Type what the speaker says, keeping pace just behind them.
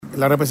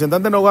La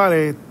representante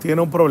Nogales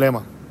tiene un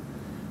problema,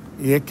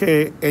 y es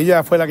que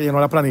ella fue la que llenó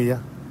la planilla,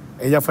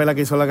 ella fue la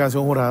que hizo la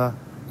declaración jurada,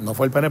 no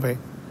fue el PNP.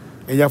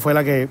 Ella fue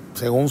la que,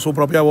 según su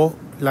propia voz,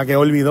 la que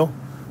olvidó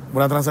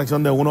una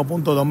transacción de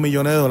 1.2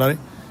 millones de dólares.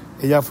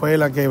 Ella fue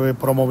la que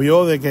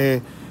promovió de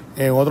que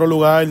en otro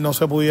lugar no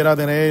se pudiera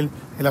tener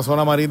en la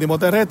zona marítimo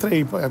terrestre,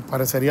 y pues,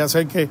 parecería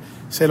ser que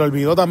se le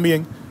olvidó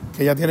también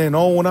que ella tiene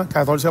no una,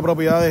 14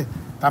 propiedades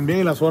también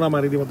en la zona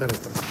marítimo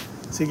terrestre.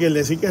 Así que el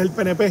decir que es el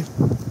PNP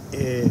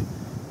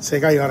se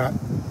cae. Ahora,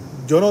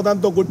 yo no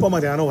tanto culpo a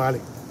Mariana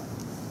Nogales,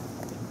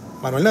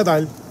 Manuel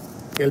Natal,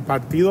 que el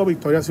partido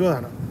Victoria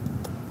Ciudadana,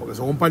 porque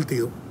son un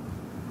partido,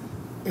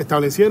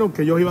 establecieron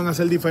que ellos iban a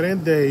ser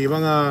diferentes,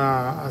 iban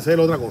a hacer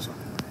otra cosa.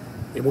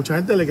 Y mucha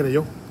gente le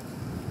creyó.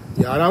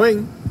 Y ahora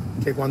ven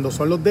que cuando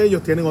son los de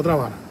ellos tienen otra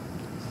vara.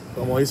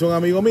 Como dice un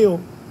amigo mío,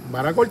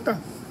 vara corta,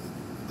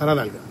 vara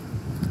larga.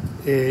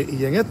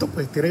 Y en esto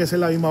pues tiene que ser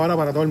la misma vara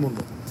para todo el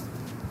mundo.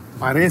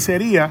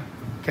 Parecería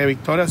que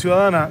Victoria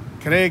Ciudadana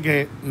cree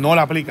que no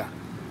la aplica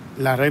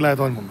la regla de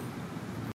todo el mundo.